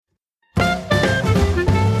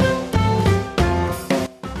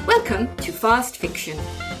Welcome to Fast Fiction.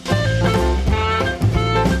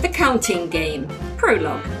 The Counting Game.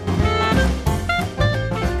 Prologue.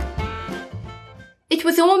 It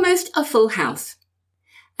was almost a full house.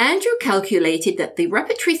 Andrew calculated that the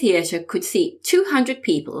Repertory Theatre could seat 200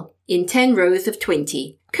 people in 10 rows of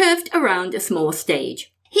 20, curved around a small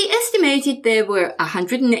stage. He estimated there were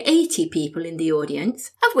 180 people in the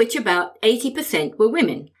audience, of which about 80% were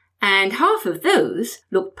women, and half of those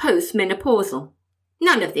looked post-menopausal.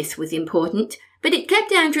 None of this was important, but it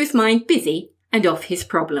kept Andrew's mind busy and off his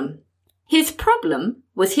problem. His problem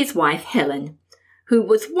was his wife Helen, who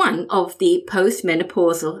was one of the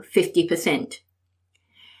post-menopausal 50%.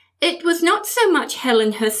 It was not so much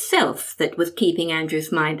Helen herself that was keeping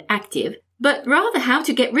Andrew's mind active, but rather how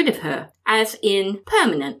to get rid of her, as in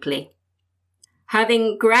permanently.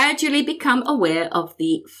 Having gradually become aware of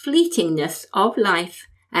the fleetingness of life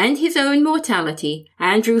and his own mortality,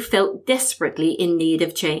 Andrew felt desperately in need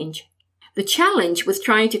of change. The challenge was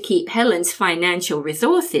trying to keep Helen's financial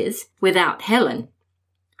resources without Helen.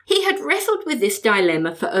 He had wrestled with this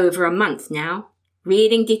dilemma for over a month now,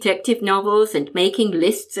 reading detective novels and making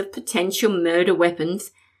lists of potential murder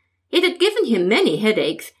weapons. It had given him many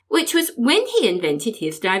headaches, which was when he invented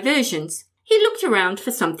his diversions. He looked around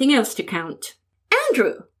for something else to count.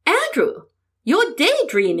 Andrew, you're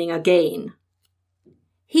daydreaming again.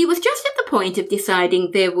 He was just at the point of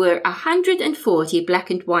deciding there were 140 black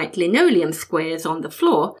and white linoleum squares on the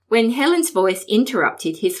floor when Helen's voice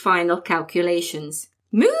interrupted his final calculations.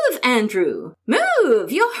 Move, Andrew!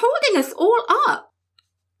 Move! You're holding us all up!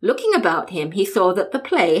 Looking about him, he saw that the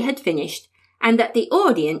play had finished and that the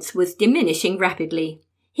audience was diminishing rapidly.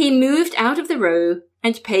 He moved out of the row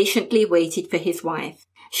and patiently waited for his wife.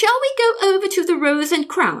 Shall we go over to the Rose and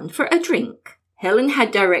Crown for a drink? Helen had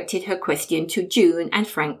directed her question to June and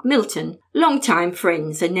Frank Milton, longtime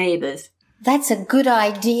friends and neighbours. That's a good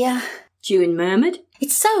idea, June murmured.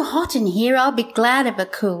 It's so hot in here, I'll be glad of a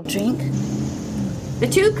cool drink. The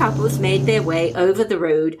two couples made their way over the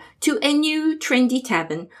road to a new, trendy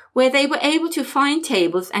tavern where they were able to find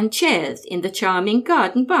tables and chairs in the charming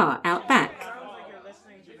garden bar out back.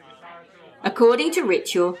 According to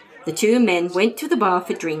ritual, the two men went to the bar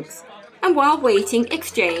for drinks, and while waiting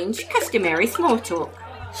exchanged customary small talk.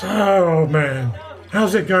 So, old man,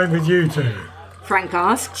 how's it going with you two? Frank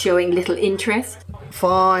asked, showing little interest.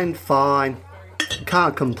 Fine.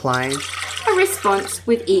 Can't complain. A response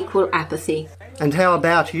with equal apathy. And how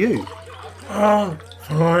about you? Oh,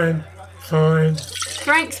 fine.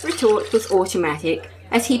 Frank's retort was automatic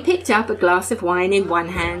as he picked up a glass of wine in one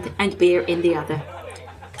hand and beer in the other.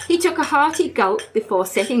 He took a hearty gulp before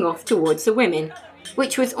setting off towards the women,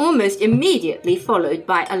 which was almost immediately followed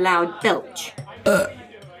by a loud belch.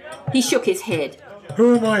 He shook his head.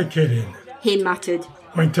 Who am I kidding? He muttered.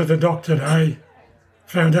 Went to the doctor today.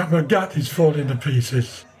 Found out my gut is falling to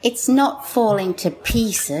pieces. It's not falling to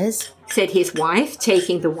pieces, said his wife,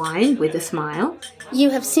 taking the wine with a smile.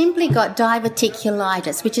 You have simply got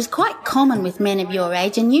diverticulitis, which is quite common with men of your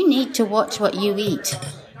age, and you need to watch what you eat.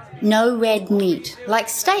 No red meat, like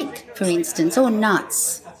steak, for instance, or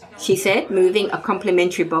nuts, she said, moving a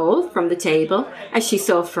complimentary bowl from the table as she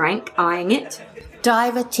saw Frank eyeing it.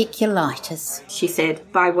 Diverticulitis, she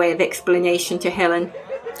said, by way of explanation to Helen.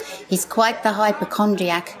 He's quite the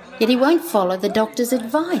hypochondriac, yet he won't follow the doctor's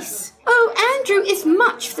advice. Oh, Andrew is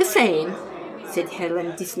much the same, said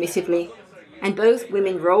Helen dismissively, and both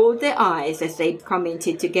women rolled their eyes as they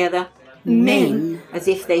commented together. Men, as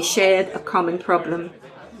if they shared a common problem.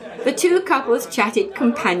 The two couples chatted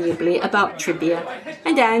companionably about trivia,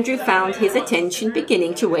 and Andrew found his attention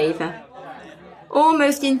beginning to waver.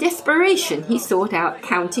 Almost in desperation, he sought out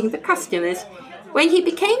counting the customers when he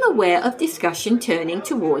became aware of discussion turning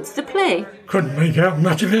towards the play. Couldn't make out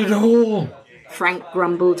much of it at all, Frank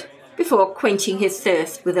grumbled, before quenching his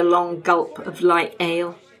thirst with a long gulp of light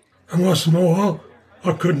ale. And what's more,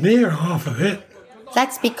 I couldn't hear half of it.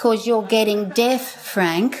 That's because you're getting deaf,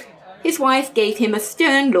 Frank. His wife gave him a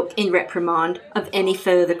stern look in reprimand of any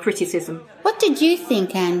further criticism. What did you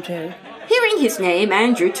think, Andrew? Hearing his name,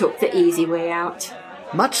 Andrew took the easy way out.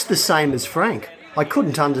 Much the same as Frank. I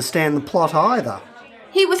couldn't understand the plot either.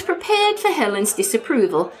 He was prepared for Helen's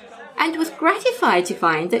disapproval and was gratified to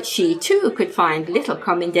find that she too could find little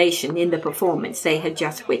commendation in the performance they had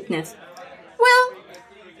just witnessed. Well,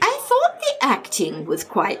 I thought the acting was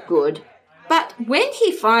quite good. But when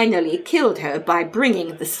he finally killed her by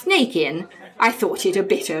bringing the snake in, I thought it a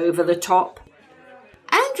bit over the top.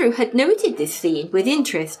 Andrew had noted this scene with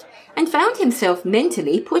interest and found himself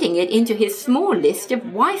mentally putting it into his small list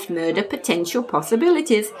of wife murder potential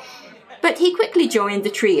possibilities. But he quickly joined the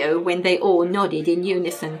trio when they all nodded in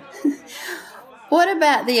unison. What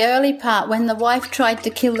about the early part when the wife tried to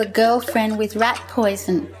kill the girlfriend with rat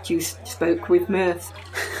poison? Ju spoke with mirth.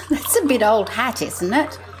 That's a bit old hat, isn't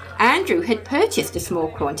it? Andrew had purchased a small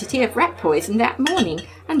quantity of rat poison that morning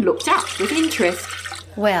and looked up with interest.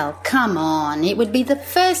 Well, come on. It would be the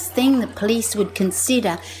first thing the police would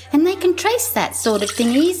consider, and they can trace that sort of thing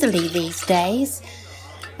easily these days.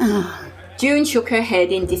 June shook her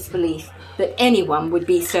head in disbelief that anyone would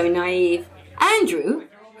be so naive. Andrew,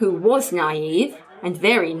 who was naive and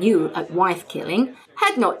very new at wife-killing,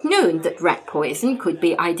 had not known that rat poison could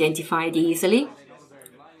be identified easily.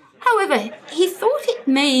 However, he thought it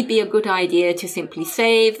may be a good idea to simply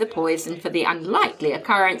save the poison for the unlikely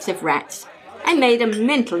occurrence of rats, and made a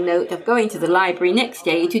mental note of going to the library next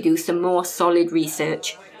day to do some more solid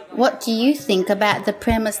research. What do you think about the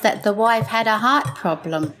premise that the wife had a heart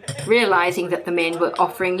problem? Realising that the men were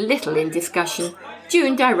offering little in discussion,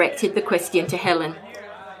 June directed the question to Helen.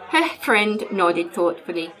 Her friend nodded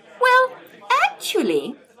thoughtfully. Well,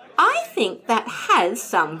 actually, I think that has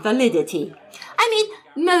some validity. I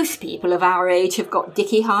mean, most people of our age have got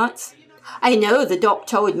dicky hearts. I know the doc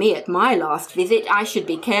told me at my last visit I should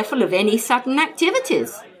be careful of any sudden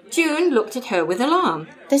activities. June looked at her with alarm.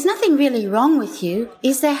 There's nothing really wrong with you,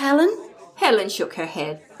 is there, Helen? Helen shook her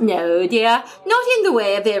head. No, dear, not in the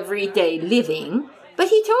way of everyday living. But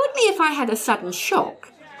he told me if I had a sudden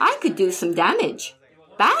shock, I could do some damage.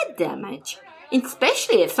 Bad damage.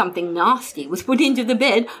 Especially if something nasty was put into the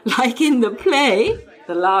bed, like in the play.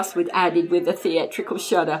 The last was added with a theatrical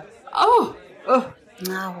shudder. Oh.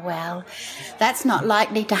 Oh, well, that's not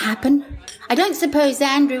likely to happen. I don't suppose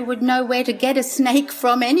Andrew would know where to get a snake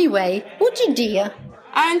from anyway, would you, dear?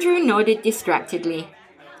 Andrew nodded distractedly.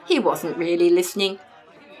 He wasn't really listening.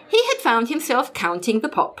 He had found himself counting the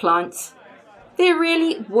pot plants. There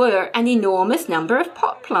really were an enormous number of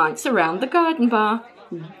pot plants around the garden bar.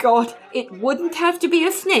 God, it wouldn't have to be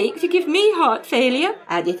a snake to give me heart failure,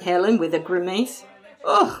 added Helen with a grimace.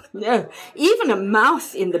 Oh, no, even a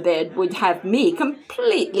mouse in the bed would have me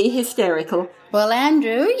completely hysterical. Well,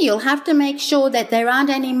 Andrew, you'll have to make sure that there aren't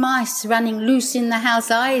any mice running loose in the house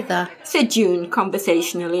either, said June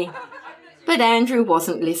conversationally. But Andrew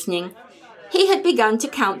wasn't listening. He had begun to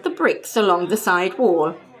count the bricks along the side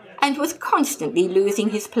wall and was constantly losing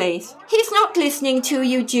his place. He's not listening to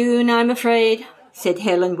you, June, I'm afraid, said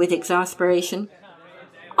Helen with exasperation.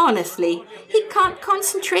 Honestly, he can't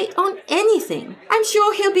concentrate on anything. I'm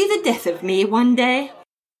sure he'll be the death of me one day.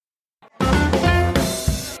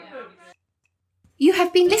 You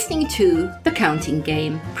have been listening to The Counting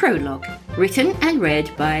Game Prologue, written and read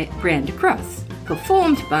by Brianda Cross,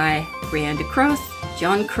 performed by Brianda Cross,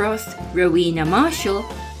 John Cross, Rowena Marshall,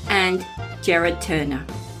 and Jared Turner.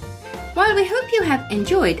 While we hope you have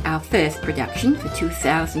enjoyed our first production for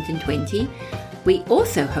 2020, we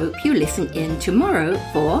also hope you listen in tomorrow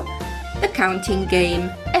for The Counting Game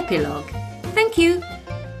Epilogue. Thank you.